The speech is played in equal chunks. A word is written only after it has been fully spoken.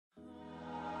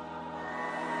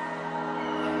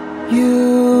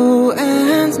You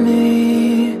and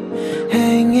me,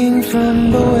 hanging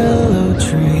from the willow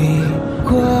tree,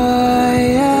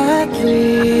 quietly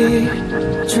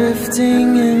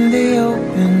drifting in the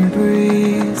open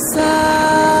breeze.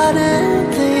 Suddenly,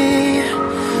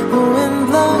 the wind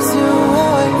blows you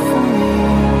away from me.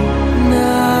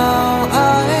 Now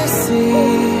I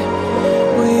see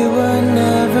we were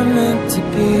never meant to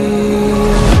be.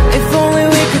 If only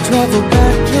we could travel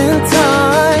back in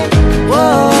time.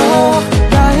 Whoa,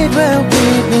 right where we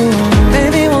belong.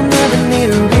 Maybe we'll never need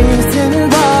a reason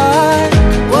why.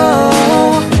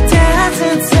 Whoa,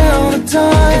 dancing till the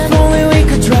dawn. If only we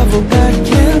could travel back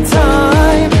in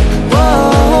time.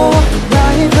 Whoa,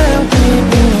 right where we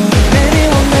belong. Maybe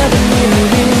we'll never need a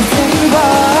reason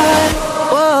why.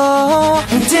 Whoa,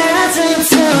 dancing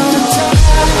till the dawn.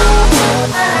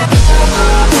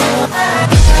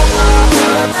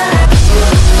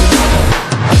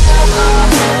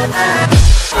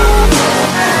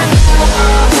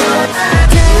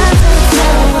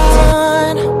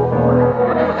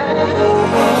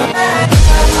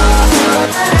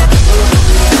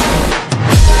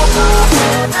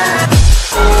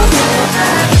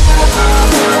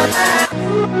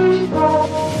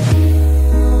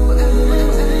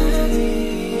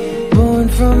 Born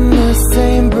from the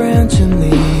same branch and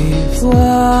leaves,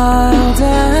 wild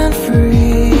and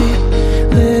free,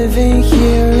 living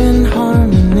here in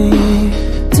harmony.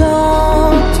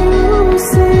 Don't you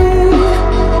see,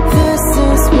 this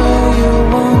is where you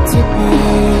want to be.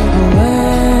 But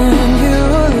when you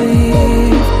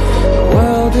leave, the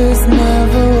world is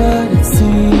never what it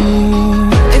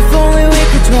seems. If only we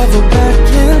could travel back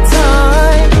in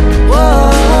time. Whoa,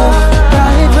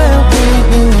 right where we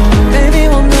belong. Maybe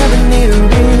we'll never need a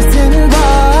reason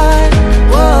why.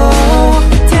 Whoa,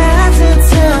 dancing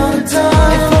till the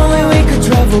dawn. If only we could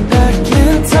travel back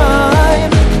in time.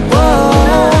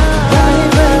 Whoa, right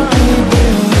where we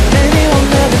belong. Maybe we'll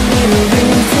never need a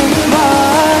reason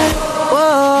why.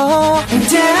 Whoa,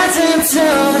 dancing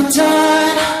till the dawn.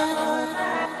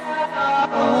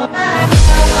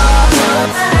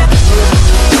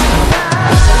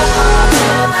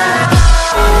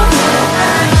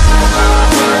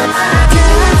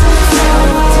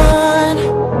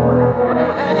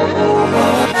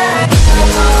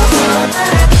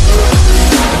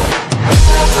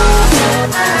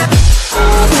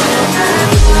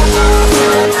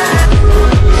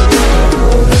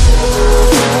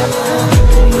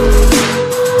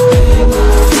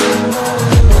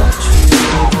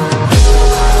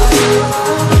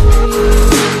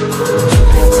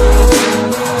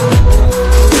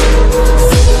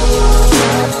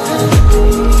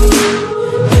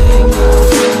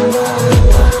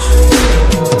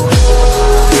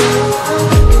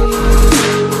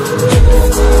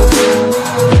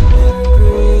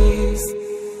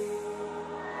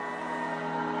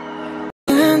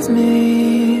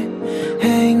 Me,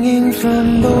 hanging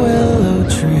from the willow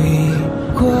tree,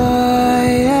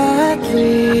 quietly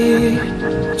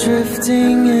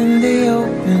drifting in the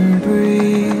open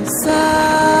breeze.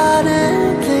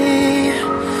 Suddenly,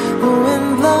 the wind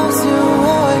blows you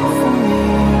away from me.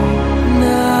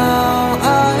 Now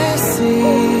I see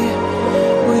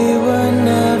we were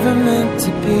never meant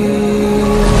to be.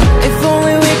 If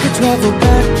only we could travel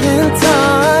back in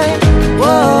time.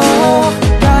 Whoa,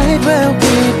 right where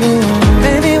we belong.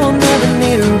 Maybe we'll never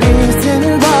need a reason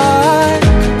why.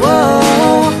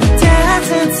 Whoa,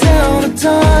 dancing till the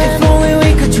dawn. If only we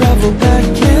could travel back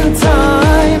in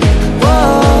time.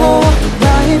 Whoa,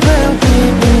 right where we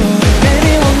belong.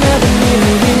 Maybe we'll never need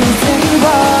a reason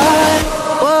why.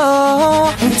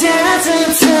 Whoa, dancing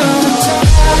till the dawn.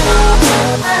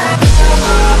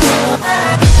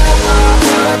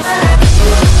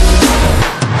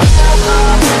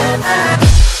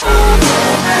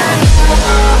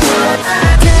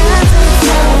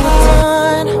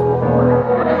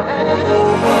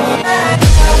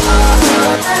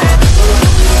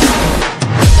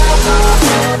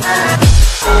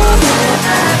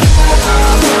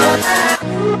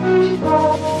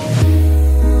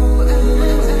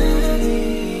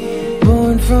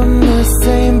 Born from the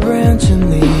same branch and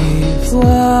leaves,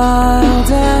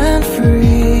 wild and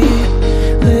free,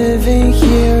 living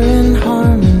here in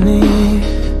harmony.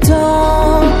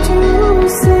 Don't you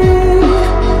see,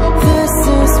 this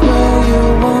is where you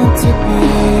want to be.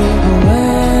 But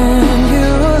when you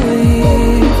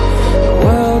leave, the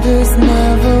world is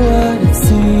never what it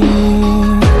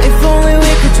seems. If only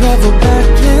we could travel back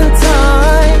in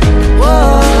time.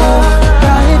 Whoa,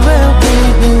 right where we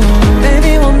belong.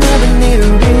 Maybe we'll never need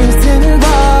a reason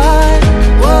why.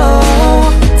 Whoa,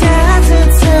 dancing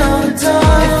till the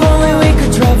dawn. If only we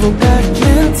could travel back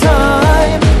in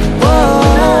time. Whoa,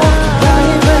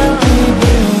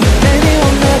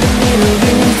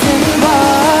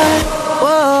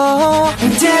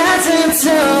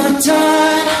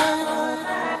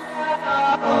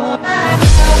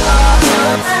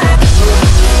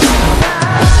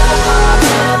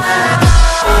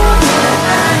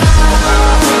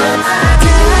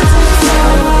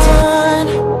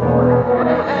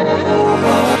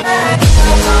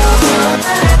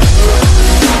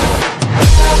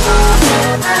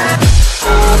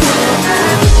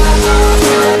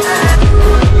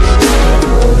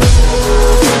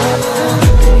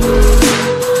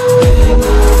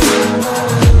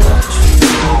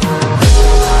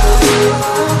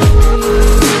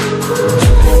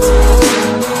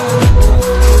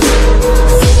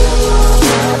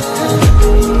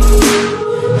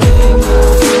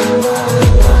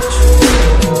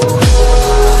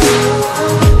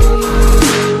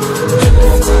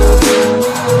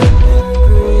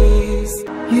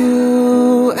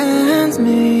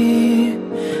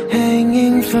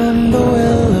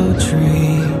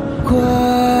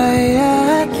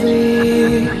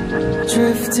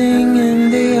 drifting in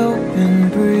the open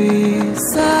breeze.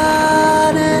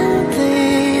 Suddenly,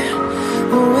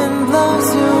 the wind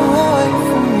blows you away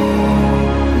from me.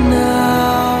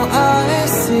 Now I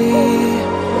see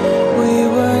we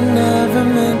were never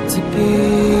meant to be.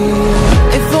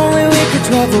 If only we could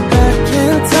travel back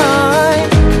in time.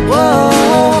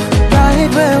 Whoa, right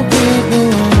where we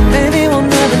belong. Maybe we'll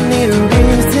never need a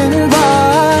reason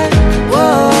why.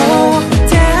 Whoa,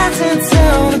 dancing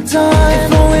till the dawn.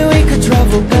 If only we could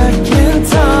travel back in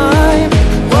time.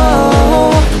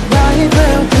 Whoa, right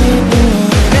where we belong.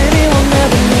 Maybe we'll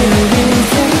never need a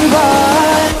reason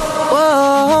why.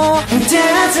 Whoa, I'm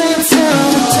dancing till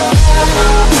the dawn.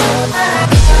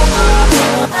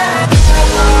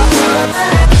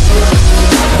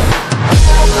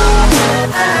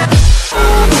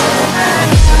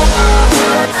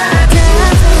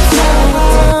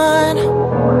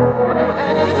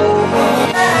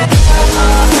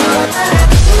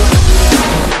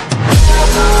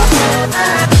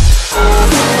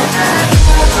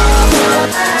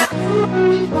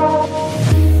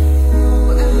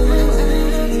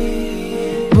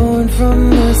 Born from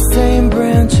the same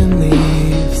branch and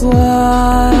leaves,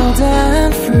 wild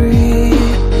and free,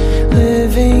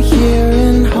 living here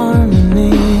in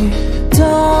harmony.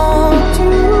 Don't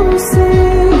you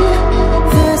see,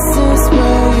 this is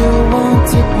where you want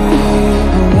to be.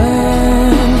 But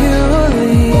when you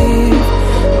leave,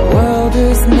 the world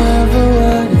is never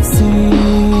what it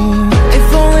seems. If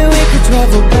only we could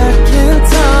travel back in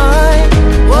time.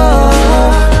 Whoa,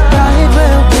 right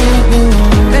where we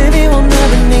belong. Maybe we'll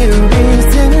never need a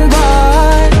reason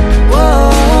why.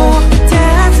 Whoa,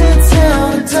 dancing till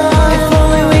the dawn. If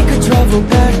only we could travel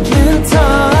back in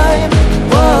time.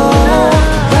 Whoa,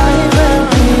 right where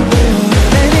we belong.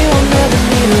 Maybe we'll never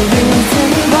need a reason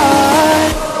why.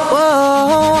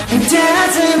 Whoa, I'm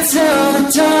dancing till the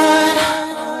dawn.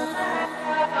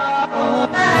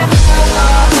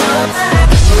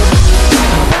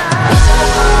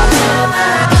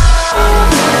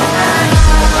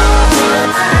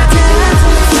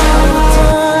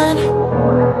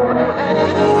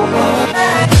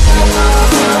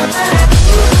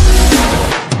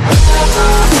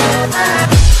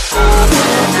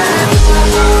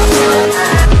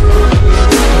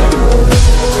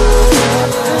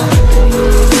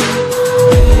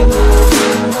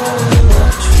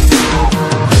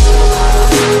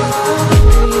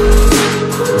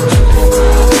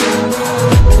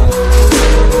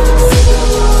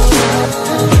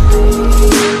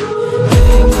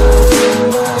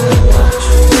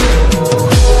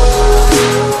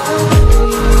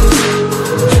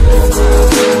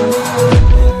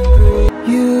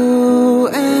 You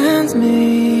and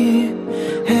me,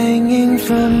 hanging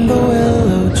from the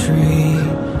willow tree,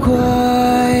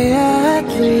 quietly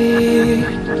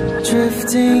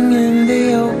drifting in the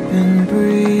open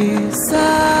breeze.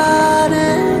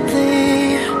 Suddenly,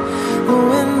 the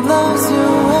wind blows you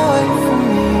away from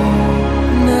me.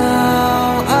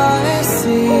 Now I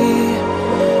see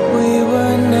we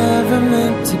were never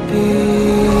meant to be.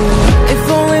 If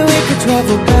only we could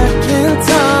travel back